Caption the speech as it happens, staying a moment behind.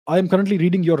I am currently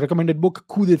reading your recommended book,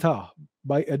 Coup d'etat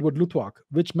by Edward Luttwak,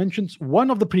 which mentions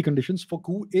one of the preconditions for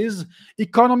coup is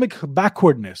economic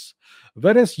backwardness.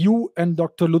 Whereas you and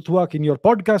Dr. Luttwak in your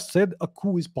podcast said a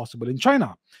coup is possible in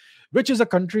China, which is a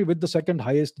country with the second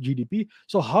highest GDP.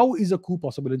 So, how is a coup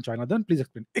possible in China then? Please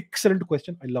explain. Excellent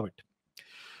question. I love it.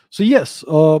 So, yes,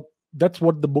 that's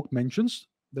what the book mentions,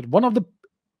 that one of the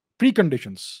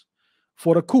preconditions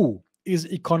for a coup is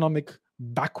economic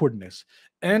backwardness.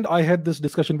 And I had this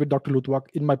discussion with Dr. Luthwak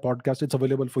in my podcast. It's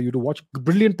available for you to watch.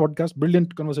 Brilliant podcast,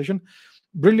 brilliant conversation,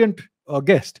 brilliant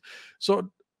guest.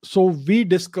 So we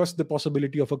discussed the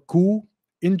possibility of a coup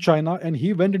in China, and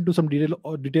he went into some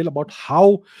detail about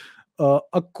how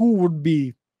a coup would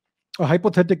be, a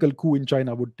hypothetical coup in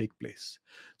China would take place.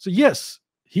 So yes,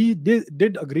 he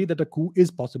did agree that a coup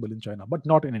is possible in China, but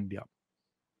not in India,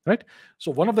 right? So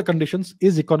one of the conditions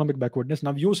is economic backwardness.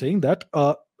 Now you're saying that,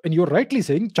 and you're rightly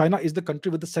saying China is the country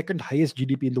with the second highest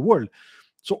GDP in the world.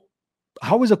 So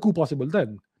how is a coup possible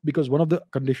then? Because one of the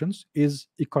conditions is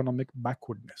economic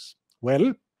backwardness.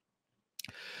 Well,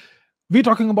 we're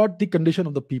talking about the condition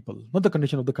of the people, not the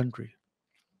condition of the country.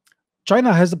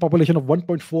 China has a population of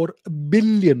 1.4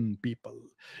 billion people.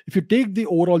 If you take the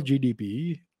overall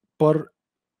GDP per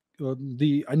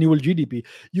the annual GDP,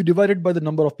 you divide it by the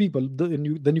number of people, then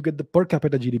you get the per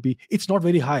capita GDP. It's not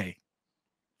very high.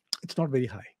 It's not very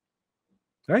high,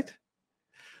 right?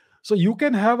 So you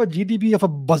can have a GDP of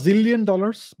 $1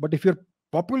 bazillion, but if your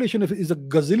population is a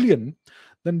gazillion,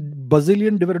 then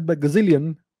bazillion divided by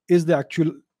gazillion is the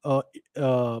actual uh,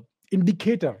 uh,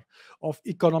 indicator of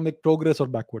economic progress or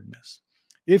backwardness.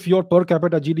 If your per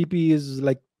capita GDP is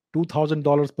like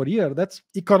 $2,000 per year, that's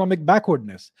economic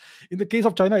backwardness. In the case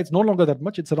of China, it's no longer that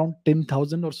much. It's around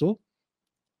 10,000 or so,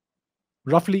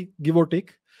 roughly, give or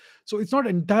take. So it's not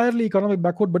entirely economic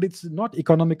backward, but it's not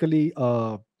economically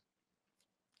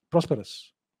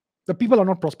prosperous. The people are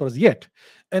not prosperous yet,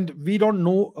 and we don't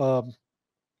know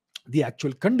the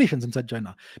actual conditions inside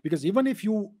China, because even if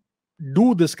you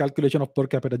do this calculation of per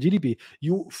capita GDP,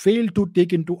 you fail to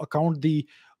take into account the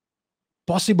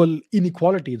possible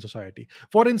inequality in society.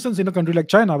 For instance, in a country like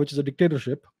China, which is a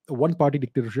dictatorship, a one party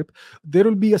dictatorship, there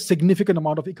will be a significant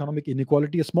amount of economic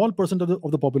inequality. A small percent of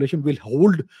the population will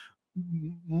hold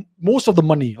most of the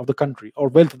money of the country or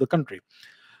wealth of the country.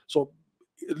 So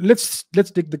let's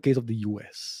take the case of the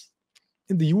US.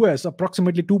 In the US,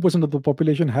 approximately 2% of the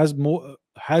population has more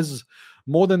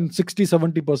than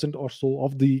 60-70% or so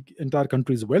of the entire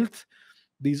country's wealth.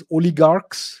 These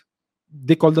oligarchs,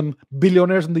 they call them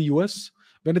billionaires in the US.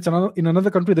 When it's in another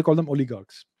country, they call them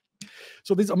oligarchs.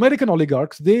 So these American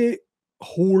oligarchs,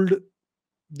 hold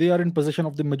they are in possession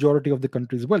of the majority of the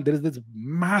country's wealth. There is this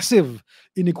massive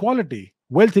inequality,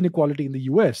 wealth inequality in the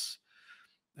US.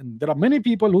 And there are many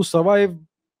people who survive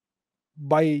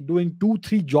by doing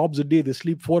 2-3 jobs a day. They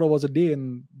sleep 4 hours a day,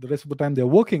 and the rest of the time they're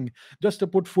working just to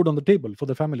put food on the table for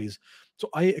their families. So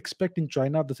I expect in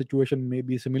China the situation may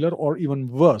be similar or even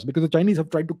worse, because the Chinese have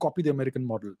tried to copy the American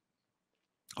model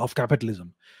of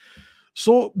capitalism.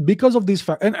 So because of these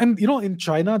and in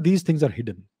China these things are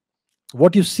hidden.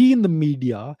 What you see in the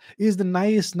media is the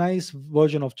nice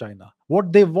version of China,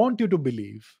 what they want you to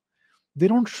believe. They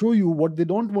don't show you what they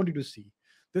don't want you to see.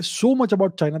 There's so much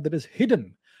about China that is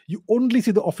hidden. You only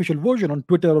see the official version on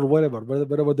Twitter or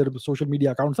wherever their social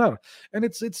media accounts are. And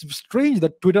it's strange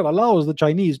that Twitter allows the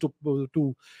Chinese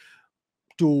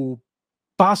to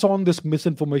pass on this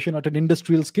misinformation at an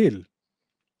industrial scale,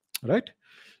 right?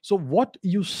 So what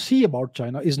you see about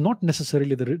China is not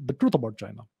necessarily the truth about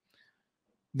China.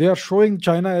 They are showing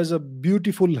China as a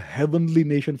beautiful heavenly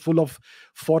nation full of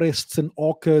forests and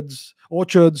orchards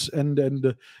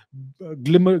and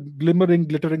glimmering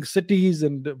glittering cities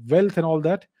and wealth and all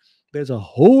that. There's a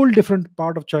whole different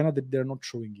part of China that they're not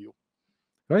showing you,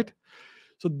 right?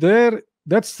 So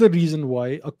that's the reason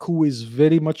why a coup is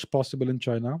very much possible in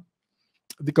China.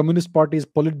 The Communist Party's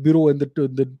Politburo and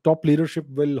the top leadership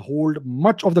will hold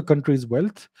much of the country's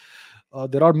wealth.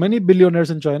 There are many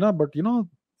billionaires in China, but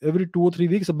every 2 or 3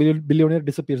 weeks, a billionaire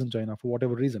disappears in China for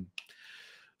whatever reason.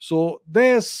 So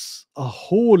there's a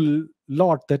whole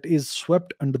lot that is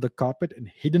swept under the carpet and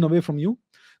hidden away from you.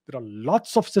 There are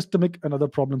lots of systemic and other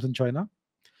problems in China.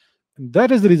 And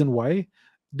that is the reason why,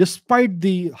 despite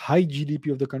the high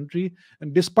GDP of the country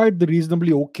and despite the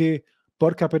reasonably okay per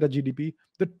capita GDP,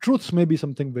 the truths may be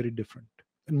something very different.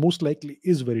 And most likely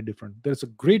is very different. There's a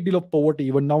great deal of poverty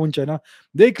even now in China.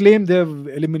 They claim they have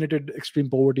eliminated extreme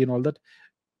poverty and all that.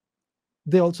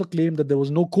 They also claim that there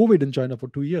was no COVID in China for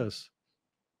 2 years.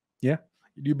 Yeah.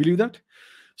 Do you believe that?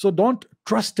 So don't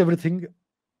trust everything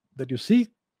that you see.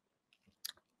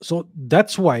 So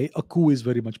that's why a coup is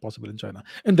very much possible in China.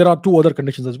 And there are two other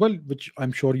conditions as well, which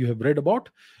I'm sure you have read about.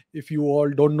 If you all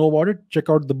don't know about it, check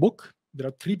out the book. There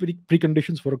are three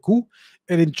preconditions for a coup,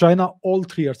 and in China, all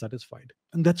three are satisfied.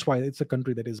 And that's why it's a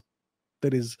country that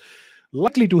is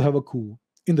likely to have a coup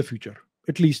in the future,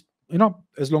 at least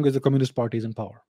as long as the Communist Party is in power.